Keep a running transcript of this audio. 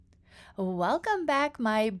Welcome back,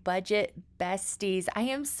 my budget besties. I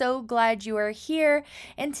am so glad you are here.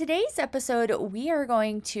 In today's episode, we are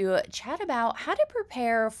going to chat about how to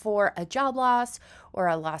prepare for a job loss or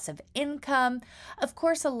a loss of income. Of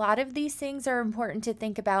course, a lot of these things are important to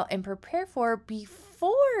think about and prepare for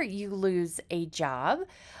before you lose a job,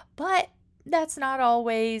 but that's not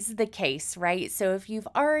always the case, right? So, if you've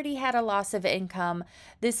already had a loss of income,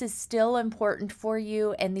 this is still important for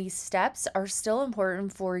you, and these steps are still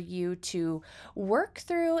important for you to work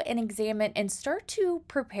through and examine and start to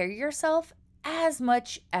prepare yourself as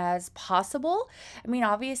much as possible. I mean,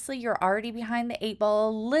 obviously, you're already behind the eight ball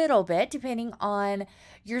a little bit, depending on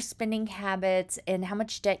your spending habits and how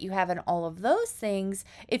much debt you have, and all of those things,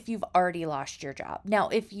 if you've already lost your job. Now,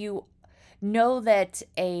 if you know that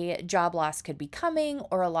a job loss could be coming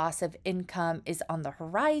or a loss of income is on the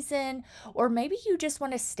horizon, or maybe you just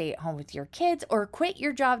want to stay at home with your kids or quit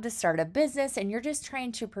your job to start a business and you're just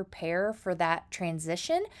trying to prepare for that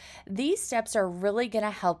transition. These steps are really going to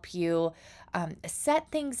help you set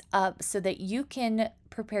things up so that you can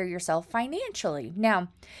prepare yourself financially. Now,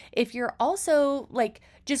 if you're also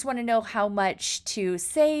just want to know how much to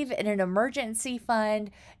save in an emergency fund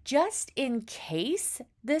just in case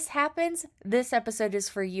this happens, this episode is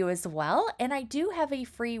for you as well. And I do have a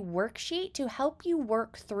free worksheet to help you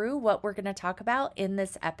work through what we're going to talk about in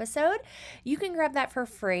this episode. You can grab that for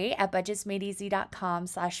free at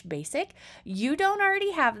budgetsmadeeasy.com/basic. You don't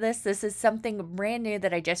already have this. This is something brand new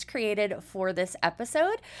that I just created for this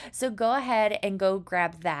episode. So go ahead and go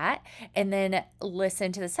grab that and then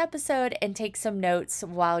listen to this episode and take some notes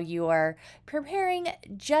while you are preparing,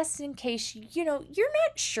 just in case you're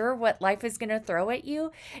not sure what life is going to throw at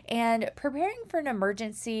you. And preparing for an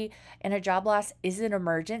emergency, and a job loss is an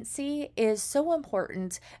emergency, is so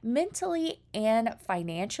important mentally and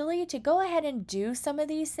financially to go ahead and do some of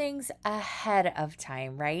these things ahead of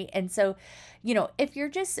time, right? And so, if you're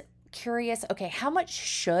just curious, okay, how much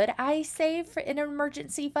should I save for an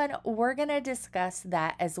emergency fund? We're going to discuss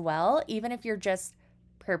that as well, even if you're just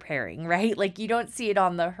preparing, right? Like you don't see it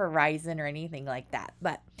on the horizon or anything like that.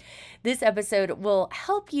 But this episode will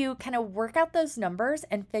help you kind of work out those numbers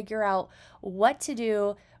and figure out what to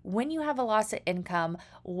do when you have a loss of income,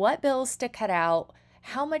 what bills to cut out,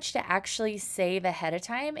 how much to actually save ahead of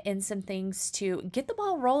time, and some things to get the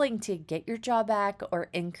ball rolling to get your job back or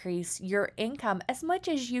increase your income as much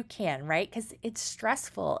as you can, right? Because it's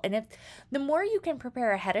stressful. And if the more you can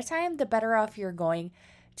prepare ahead of time, the better off you're going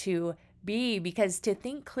to be, because to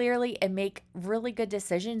think clearly and make really good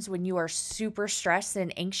decisions when you are super stressed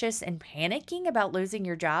and anxious and panicking about losing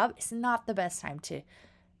your job is not the best time to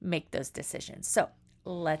make those decisions. So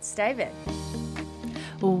let's dive in.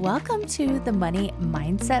 Welcome to the Money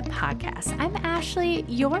Mindset Podcast. I'm Ashley,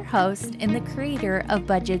 your host and the creator of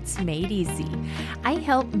Budgets Made Easy. I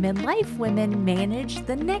help midlife women manage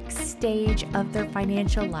the next stage of their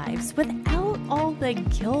financial lives without all the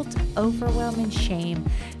guilt, overwhelm, and shame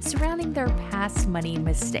surrounding their past money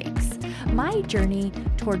mistakes. My journey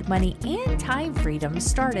toward money and time freedom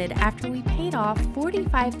started after we paid off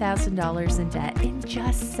 $45,000 in debt in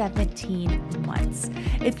just 17 months.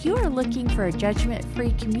 If you are looking for a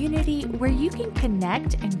judgment-free community where you can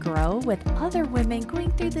connect and grow with other women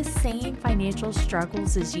going through the same financial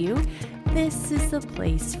struggles as you, this is the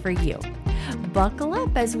place for you. Buckle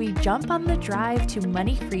up as we jump on the drive to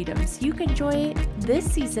money freedom so you can enjoy this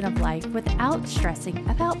season of life without stressing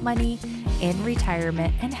about money and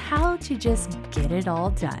retirement and how to just get it all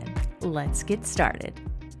done. Let's get started.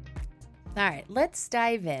 All right, let's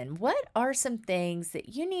dive in. What are some things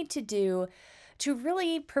that you need to do to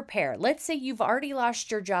really prepare? Let's say you've already lost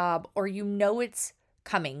your job, or it's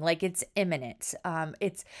coming, like it's imminent.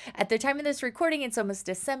 It's at the time of this recording, it's almost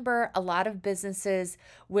December. A lot of businesses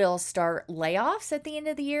will start layoffs at the end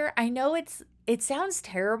of the year. I know it sounds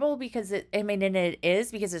terrible because and it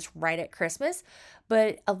is because it's right at Christmas,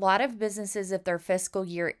 but a lot of businesses, if their fiscal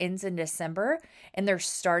year ends in December and they're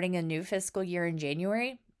starting a new fiscal year in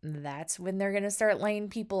January, that's when they're going to start laying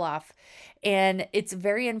people off. And it's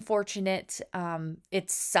very unfortunate. It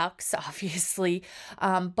sucks, obviously,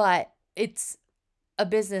 but it's a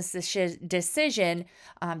business decision.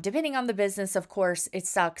 Depending on the business, of course, it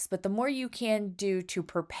sucks. But the more you can do to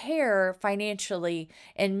prepare financially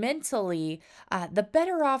and mentally, the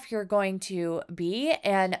better off you're going to be.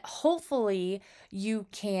 And hopefully you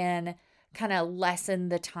can kind of lessen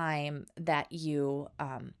the time that you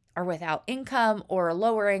are without income or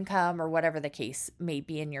lower income or whatever the case may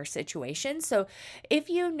be in your situation. So if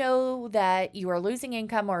you know that you are losing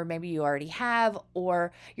income, or maybe you already have,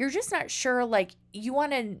 or you're just not sure, like you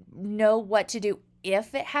want to know what to do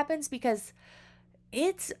if it happens, because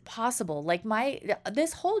It's possible. Like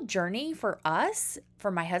this whole journey for us,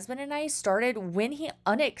 for my husband and I, started when he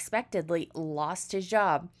unexpectedly lost his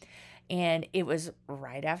job. And it was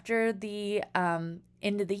right after the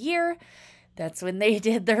end of the year. That's when they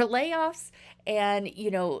did their layoffs. And,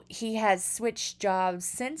 he has switched jobs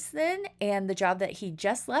since then. And the job that he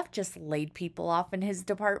just left just laid people off in his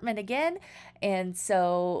department again. And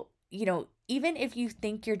so, even if you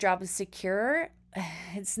think your job is secure,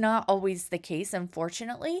 it's not always the case,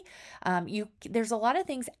 unfortunately. There's a lot of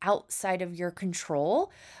things outside of your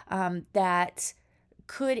control that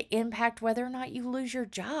could impact whether or not you lose your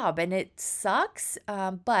job, and it sucks.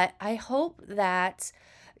 But I hope that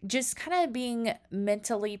just kind of being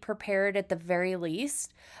mentally prepared at the very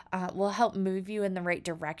least will help move you in the right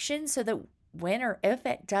direction so that when or if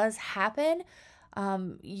it does happen,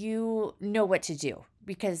 you know what to do,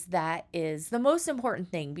 because that is the most important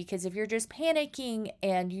thing. Because if you're just panicking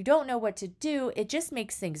and you don't know what to do, it just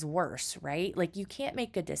makes things worse, right? Like, you can't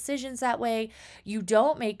make good decisions that way. You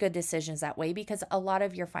don't make good decisions that way because a lot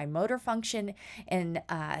of your fine motor function and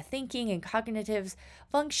thinking and cognitive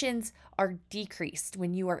functions are decreased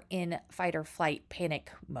when you are in fight or flight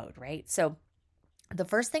panic mode, right? So the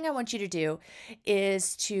first thing I want you to do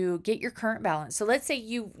is to get your current balance. So let's say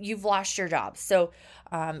you've lost your job. So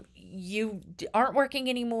you aren't working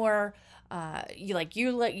anymore.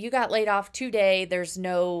 You got laid off today. There's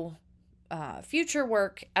no future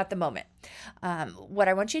work at the moment. What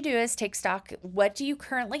I want you to do is take stock. What do you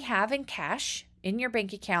currently have in cash in your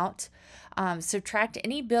bank account? Subtract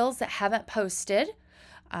any bills that haven't posted,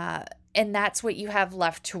 and that's what you have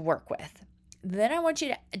left to work with. Then I want you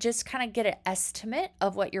to just kind of get an estimate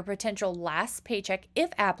of what your potential last paycheck,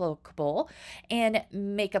 if applicable, and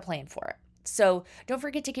make a plan for it. So don't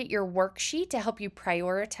forget to get your worksheet to help you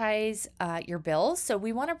prioritize your bills. So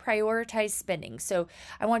we want to prioritize spending. So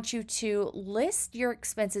I want you to list your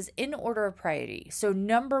expenses in order of priority. So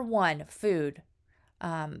number one, food.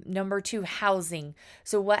 Number two, housing.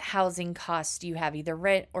 So what housing costs do you have, either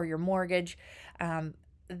rent or your mortgage?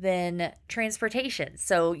 Then transportation.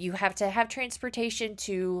 So you have to have transportation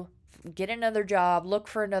to get another job, look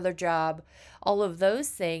for another job, all of those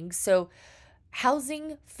things. So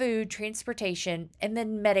housing, food, transportation, and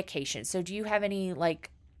then medication. So do you have any like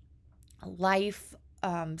life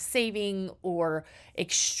saving or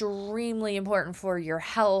extremely important for your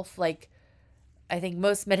health, like I think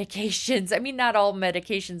most medications, I mean, not all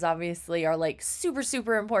medications obviously are like super,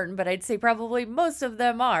 super important, but I'd say probably most of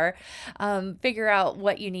them are. Figure out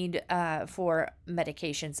what you need for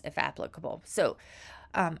medications if applicable. So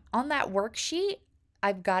on that worksheet,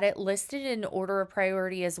 I've got it listed in order of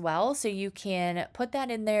priority as well. So you can put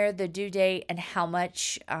that in there, the due date, and how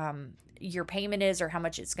much your payment is or how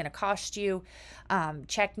much it's going to cost you.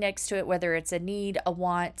 Check next to it whether it's a need, a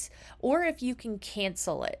want, or if you can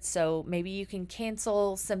cancel it. So maybe you can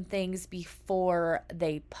cancel some things before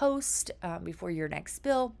they post, before your next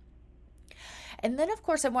bill. And then, of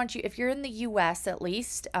course, I want you, if you're in the US at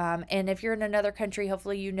least, and if you're in another country,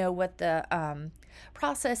 hopefully you know what the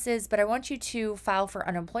process is, but I want you to file for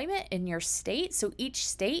unemployment in your state. So each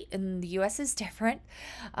state in the US is different.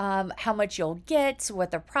 How much you'll get, what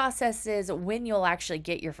the process is, when you'll actually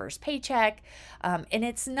get your first paycheck. And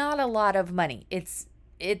it's not a lot of money. It's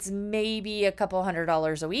maybe a couple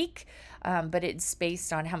 $100 a week, but it's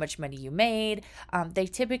based on how much money you made. They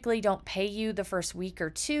typically don't pay you the first week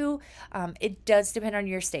or two. It does depend on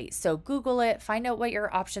your state. So Google it, find out what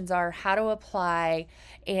your options are, how to apply,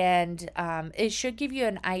 and it should give you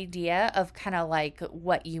an idea of kind of like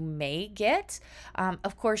what you may get.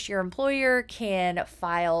 Of course, your employer can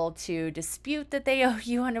file to dispute that they owe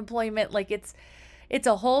you unemployment. Like it's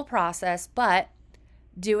a whole process, but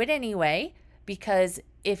do it anyway, because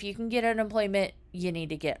if you can get unemployment, you need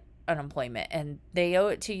to get unemployment, and they owe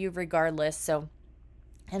it to you regardless. So,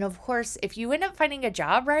 and of course, if you end up finding a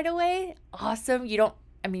job right away, awesome. You don't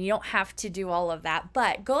have to do all of that,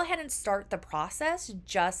 but go ahead and start the process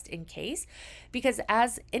just in case, because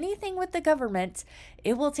as anything with the government,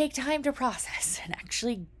 it will take time to process and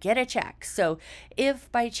actually get a check. So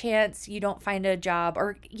if by chance you don't find a job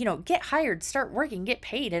or, get hired, start working, get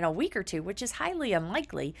paid in a week or two, which is highly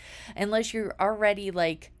unlikely unless you're already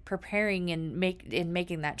like preparing and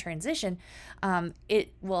making that transition,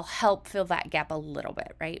 it will help fill that gap a little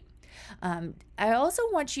bit, right? I also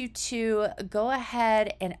want you to go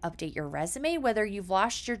ahead and update your resume, whether you've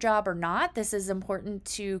lost your job or not. This is important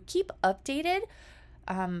to keep updated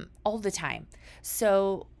all the time.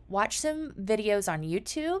 So watch some videos on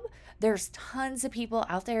YouTube. There's tons of people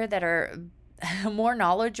out there that are more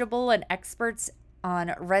knowledgeable and experts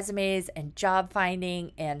on resumes and job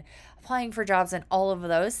finding and applying for jobs and all of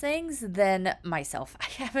those things than myself.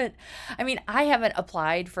 I haven't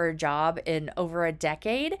applied for a job in over a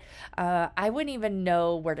decade. I wouldn't even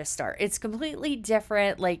know where to start. It's completely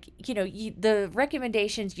different. Like, the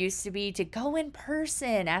recommendations used to be to go in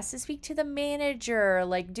person, ask to speak to the manager,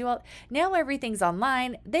 like now everything's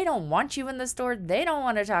online. They don't want you in the store. They don't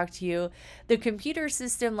want to talk to you. The computer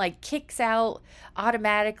system like kicks out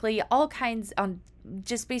automatically all kinds on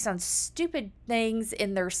just based on stupid things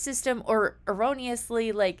in their system or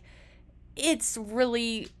erroneously. Like, it's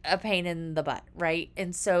really a pain in the butt, right?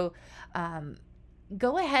 And so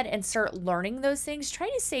go ahead and start learning those things. Try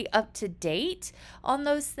to stay up to date on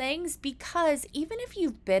those things, because even if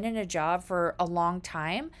you've been in a job for a long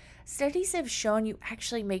time, studies have shown you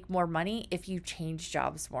actually make more money if you change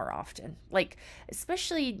jobs more often. Like,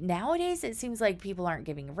 especially nowadays, it seems like people aren't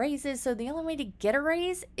giving raises. So the only way to get a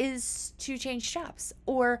raise is to change jobs.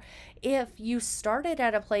 Or if you started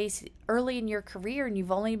at a place early in your career and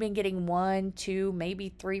you've only been getting 1, 2,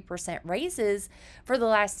 maybe 3% raises for the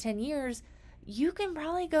last 10 years, you can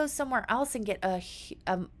probably go somewhere else and get a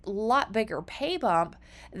lot bigger pay bump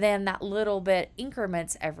than that little bit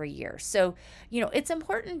increments every year. So, it's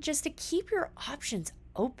important just to keep your options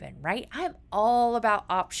open, right? I'm all about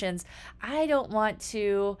options. I don't want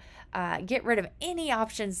to get rid of any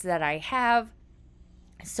options that I have.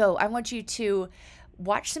 So I want you to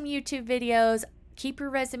watch some YouTube videos, keep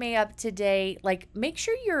your resume up to date, like make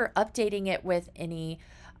sure you're updating it with any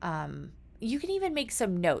you can even make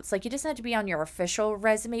some notes. Like, it doesn't have to be on your official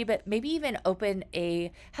resume, but maybe even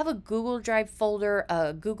have a Google Drive folder,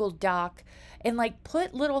 a Google Doc, and like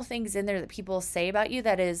put little things in there that people say about you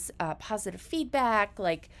that is positive feedback,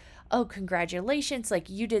 like, oh, congratulations, like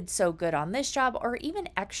you did so good on this job, or even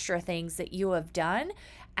extra things that you have done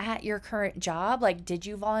at your current job. Like, did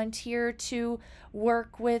you volunteer to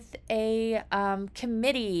work with a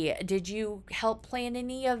committee? Did you help plan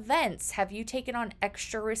any events? Have you taken on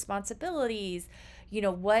extra responsibilities?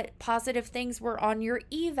 What positive things were on your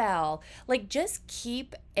eval? Like, just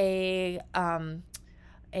keep what's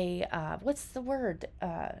the word?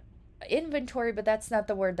 Inventory, but that's not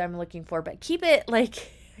the word that I'm looking for. But keep it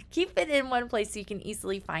in one place so you can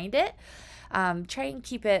easily find it. Try and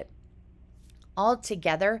keep it all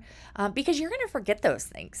together, because you're going to forget those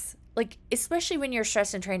things. Like, especially when you're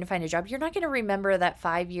stressed and trying to find a job, you're not going to remember that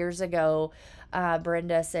 5 years ago,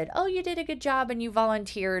 Brenda said, oh, you did a good job and you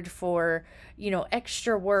volunteered for,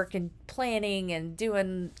 extra work and planning and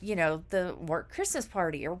doing, the work Christmas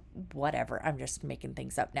party or whatever. I'm just making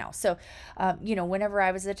things up now. So, whenever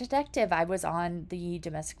I was a detective, I was on the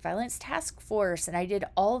domestic violence task force and I did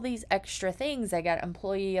all these extra things. I got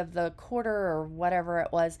employee of the quarter or whatever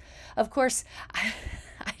it was. Of course,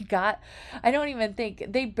 I don't even think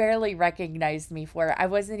they barely recognized me for it. I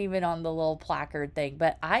wasn't even on the little placard thing,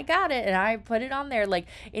 but I got it and I put it on there. Like,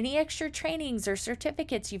 any extra trainings or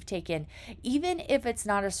certificates you've taken, even if it's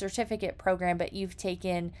not a certificate program, but you've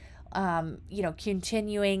taken,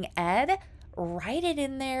 continuing ed, write it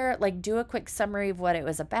in there. Like, do a quick summary of what it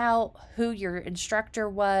was about, who your instructor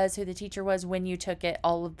was, who the teacher was, when you took it,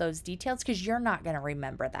 all of those details, because you're not going to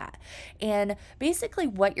remember that. And basically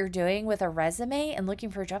what you're doing with a resume and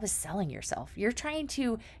looking for a job is selling yourself. You're trying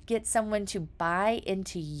to get someone to buy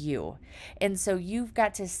into you. And so you've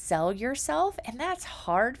got to sell yourself, and that's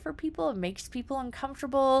hard for people. It makes people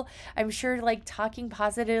uncomfortable. I'm sure like talking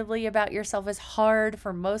positively about yourself is hard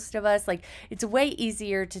for most of us. Like, it's way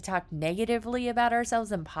easier to talk negatively about ourselves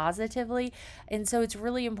than positively. And so it's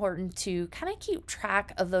really important to kind of keep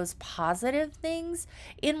track of those positive things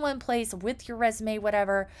in one place with your resume,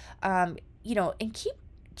 whatever, and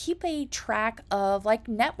keep a track of like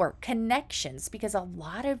network connections, because a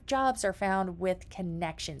lot of jobs are found with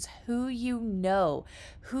connections,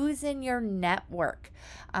 who's in your network.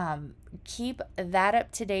 Keep that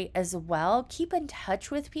up to date as well. Keep in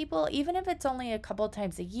touch with people, even if it's only a couple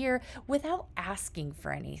times a year, without asking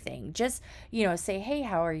for anything. Just, say, hey,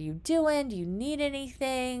 how are you doing? Do you need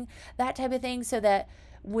anything? That type of thing, so that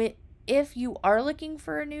if you are looking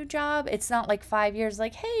for a new job, it's not like 5 years,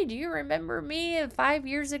 like, hey, do you remember me? 5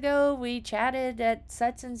 years ago, we chatted at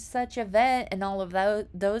such and such event and all of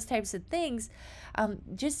those types of things.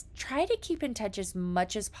 Just try to keep in touch as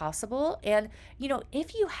much as possible. And,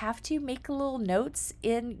 if you have to, make little notes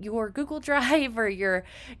in your Google Drive or your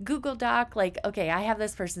Google Doc, like, okay, I have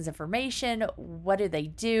this person's information. What do they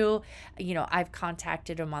do? I've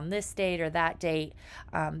contacted them on this date or that date.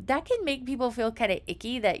 That can make people feel kind of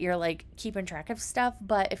icky that you're like keeping track of stuff.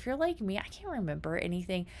 But if you're like me, I can't remember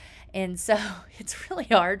anything. And so it's really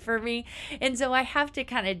hard for me. And so I have to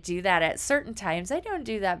kind of do that at certain times. I don't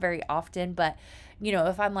do that very often, but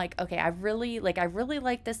if I'm like, okay, I really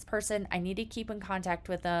like this person, I need to keep in contact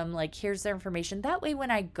with them, like, here's their information. That way,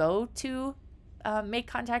 when I go to make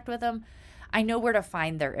contact with them, I know where to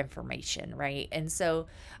find their information, right? And so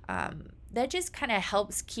that just kind of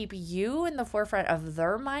helps keep you in the forefront of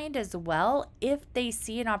their mind as well. If they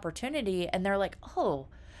see an opportunity and they're like, oh,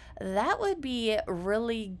 that would be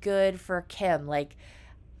really good for Kim. Like,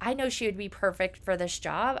 I know she would be perfect for this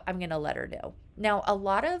job. I'm going to let her know. Now, a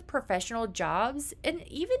lot of professional jobs, and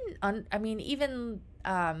I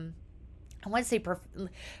want to say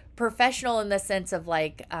professional in the sense of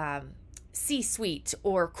like C-suite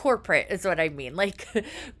or corporate is what I mean. Like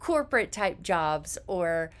corporate type jobs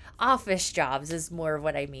or office jobs is more of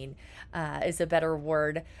what I mean, is a better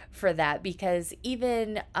word for that, because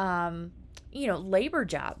even, labor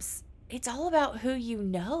jobs, it's all about who you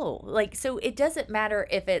know. Like, so it doesn't matter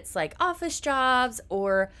if it's like office jobs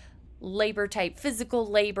or labor type, physical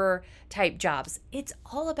labor type jobs. It's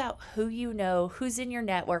all about who you know, who's in your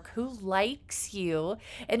network, who likes you,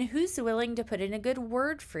 and who's willing to put in a good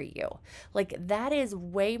word for you. Like, that is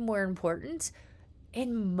way more important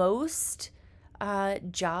in most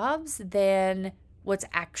jobs than what's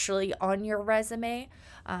actually on your resume.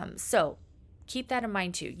 So keep that in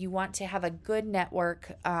mind too. You want to have a good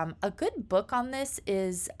network. A good book on this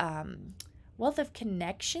is Wealth of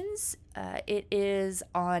Connections. It is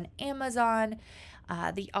on Amazon.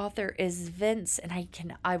 The author is Vince,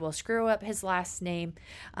 and I will screw up his last name,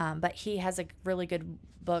 but he has a really good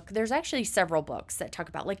book. There's actually several books that talk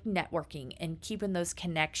about like networking and keeping those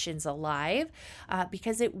connections alive,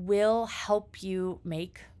 because it will help you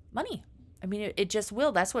make money. I mean, it just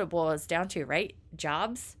will. That's what it boils down to, right?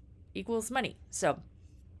 Jobs equals money. So,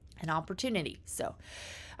 an opportunity. So,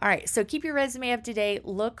 all right, so keep your resume up to date.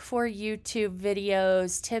 Look for YouTube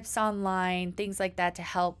videos, tips online, things like that to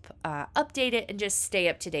help update it and just stay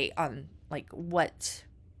up to date on like what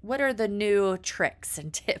are the new tricks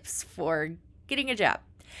and tips for getting a job.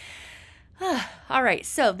 All right,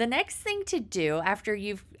 so the next thing to do after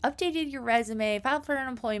you've updated your resume, filed for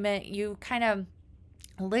unemployment, you kind of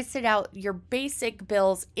listed out your basic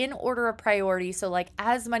bills in order of priority. So like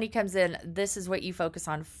as money comes in, this is what you focus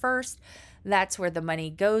on first. That's where the money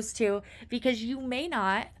goes to, because you may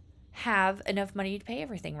not have enough money to pay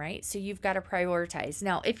everything, right? So you've got to prioritize.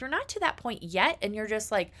 Now, if you're not to that point yet and you're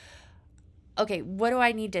just like, okay, what do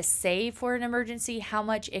I need to save for an emergency? How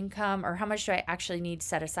much income or how much do I actually need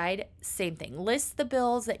set aside? Same thing. List the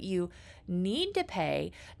bills that you need to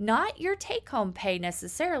pay, not your take home pay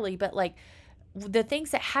necessarily, but like the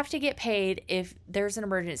things that have to get paid if there's an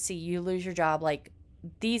emergency, you lose your job, like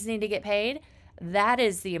these need to get paid. That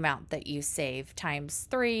is the amount that you save times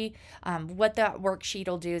 3. What that worksheet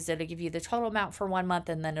will do is it'll give you the total amount for 1 month,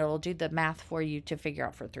 and then it'll do the math for you to figure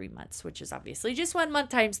out for 3 months, which is obviously just 1 month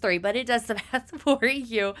times 3, but it does the math for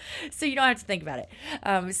you, so you don't have to think about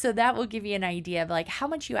it. So that will give you an idea of like how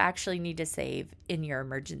much you actually need to save in your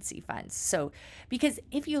emergency funds. So because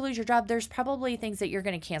if you lose your job, there's probably things that you're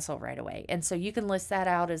going to cancel right away, and so you can list that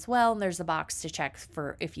out as well, and there's a box to check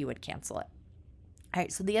for if you would cancel it. All right,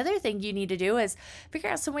 so the other thing you need to do is figure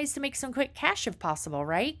out some ways to make some quick cash if possible,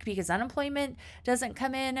 right? Because unemployment doesn't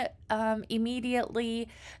come in immediately.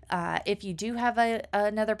 If you do have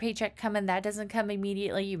another paycheck coming, that doesn't come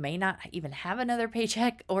immediately. You may not even have another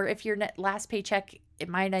paycheck, or if your last paycheck, it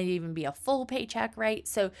might not even be a full paycheck, right?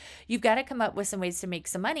 So you've got to come up with some ways to make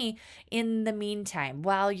some money in the meantime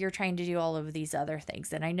while you're trying to do all of these other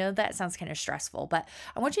things. And I know that sounds kind of stressful, but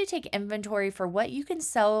I want you to take inventory for what you can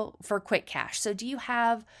sell for quick cash. So do you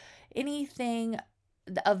have anything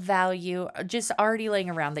of value just already laying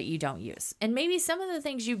around that you don't use? And maybe some of the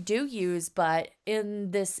things you do use, but in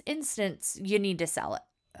this instance, you need to sell it.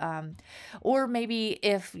 Or maybe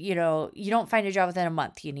if, you don't find a job within a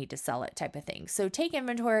month, you need to sell it type of thing. So take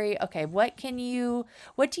inventory. Okay, what do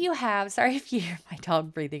you have? Sorry if you hear my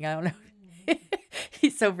dog breathing. I don't know.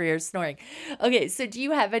 He's over here snoring. Okay, so do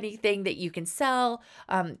you have anything that you can sell?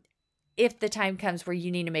 If the time comes where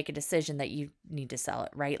you need to make a decision that you need to sell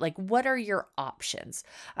it, right? Like, what are your options?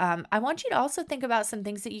 I want you to also think about some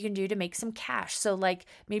things that you can do to make some cash. So like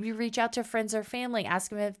maybe reach out to friends or family,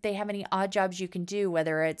 ask them if they have any odd jobs you can do,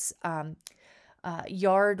 whether it's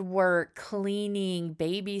yard work, cleaning,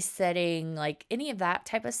 babysitting, like any of that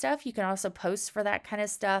type of stuff. You can also post for that kind of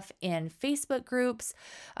stuff in Facebook groups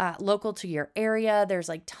local to your area. There's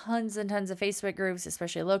like tons and tons of Facebook groups,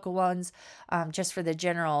 especially local ones, just for the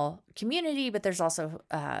general community, but there's also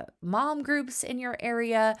mom groups in your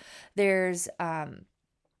area. There's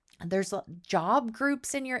There's job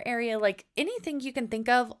groups in your area, like anything you can think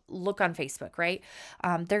of, look on Facebook, right?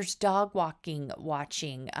 There's dog watching,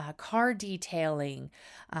 car detailing.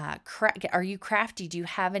 Are you crafty? Do you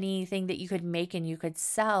have anything that you could make and you could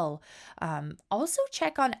sell? Also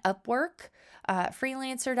check on Upwork,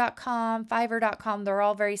 freelancer.com, fiverr.com. They're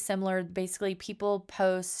all very similar. Basically, people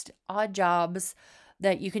post odd jobs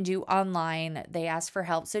that you can do online. They ask for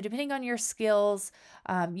help. So depending on your skills,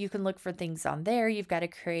 you can look for things on there. You've got to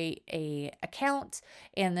create a account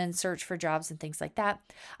and then search for jobs and things like that.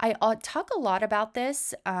 I talk a lot about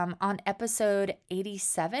this on episode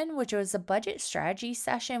 87, which was a budget strategy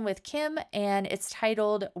session with Kim, and it's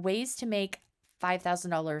titled Ways to Make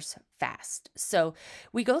 $5,000 fast. So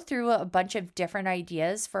we go through a bunch of different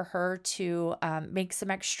ideas for her to make some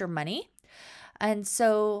extra money. And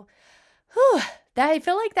so, I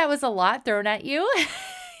feel like that was a lot thrown at you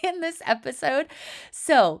in this episode.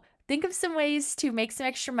 So think of some ways to make some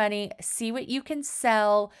extra money, see what you can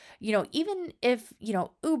sell, even if,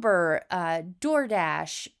 Uber,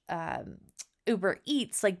 DoorDash, Uber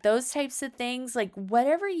Eats, like those types of things, like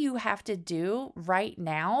whatever you have to do right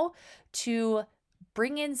now to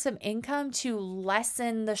bring in some income to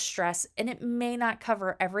lessen the stress. And it may not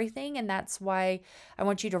cover everything. And that's why I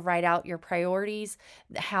want you to write out your priorities,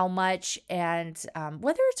 how much, and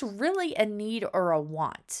whether it's really a need or a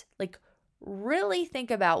want. Like really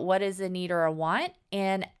think about what is a need or a want.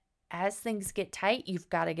 And as things get tight, you've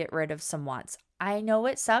got to get rid of some wants. I know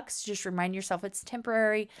it sucks. Just remind yourself it's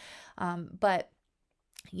temporary. But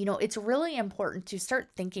it's really important to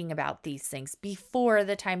start thinking about these things before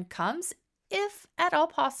the time comes, if at all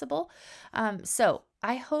possible. So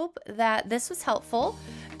I hope that this was helpful.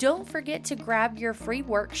 Don't forget to grab your free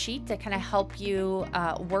worksheet to kind of help you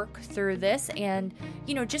work through this and,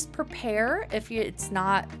 just prepare if it's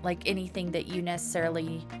not like anything that you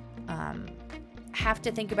necessarily have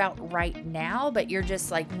to think about right now, but you're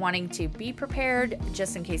just like wanting to be prepared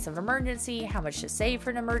just in case of emergency, how much to save for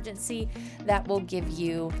an emergency. That will give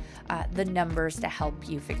you the numbers to help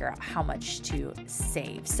you figure out how much to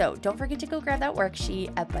save. So don't forget to go grab that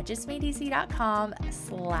worksheet at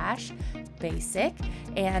budgetsmadeeasy.com/basic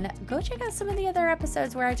and go check out some of the other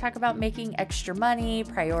episodes where I talk about making extra money,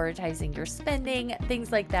 prioritizing your spending,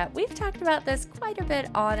 things like that. We've talked about this quite a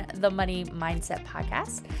bit on the Money Mindset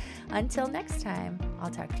podcast. Until next time, I'll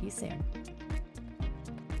talk to you soon.